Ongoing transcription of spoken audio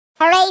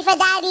Hooray for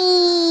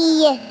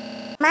Daddy!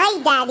 My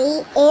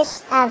daddy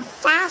is as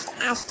fast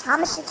as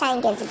Thomas the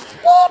Tank Engine.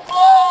 Beep,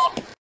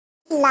 beep.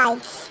 He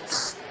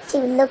likes to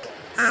look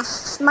as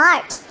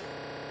smart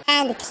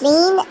and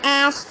clean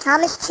as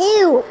Thomas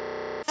too.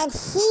 And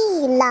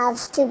he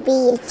loves to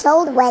be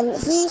told when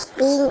he's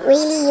being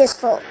really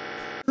useful.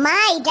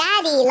 My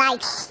daddy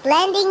likes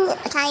spending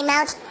time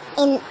out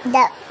in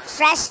the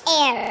fresh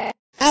air.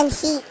 And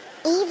he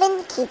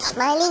even keeps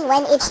smiling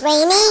when it's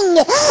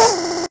raining.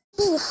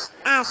 He's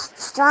as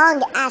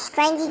strong as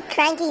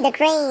Cranky the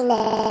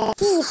Crane.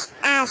 He's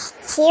as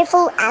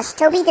cheerful as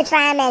Toby the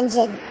Tram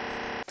Engine.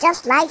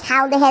 Just like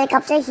how the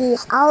helicopter, he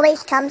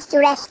always comes to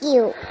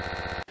rescue.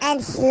 And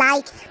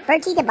like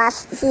Bertie the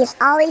Bus, he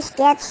always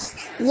gets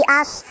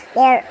us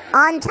there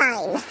on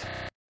time.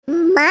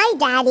 My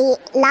daddy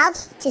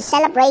loves to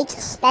celebrate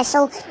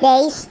special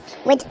days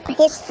with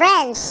his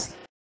friends.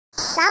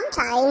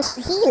 Sometimes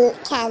he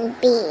can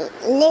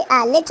be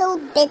a little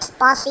bit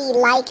bossy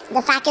like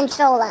the fat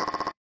controller.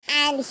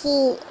 And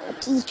he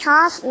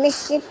causes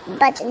mischief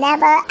but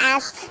never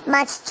as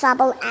much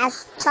trouble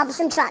as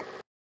Troublesome Truck.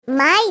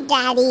 My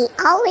daddy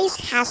always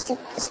has to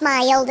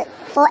smile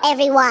for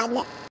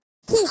everyone.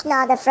 He's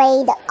not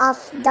afraid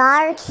of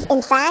dark.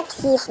 In fact,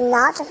 he's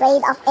not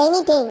afraid of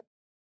anything.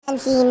 And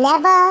he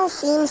never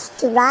seems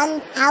to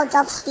run out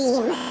of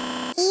steam.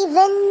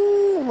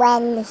 Even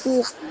when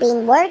he's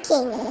been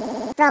working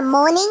from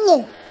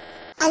morning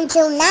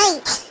until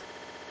night.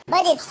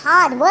 But it's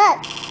hard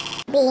work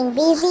being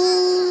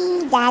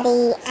busy,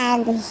 Daddy,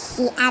 and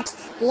he at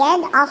the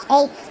end of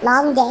a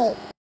long day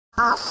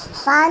of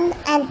fun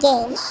and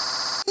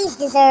games. He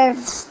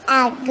deserves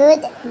a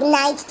good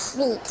night's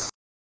sleep.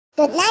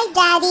 Good night,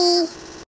 Daddy.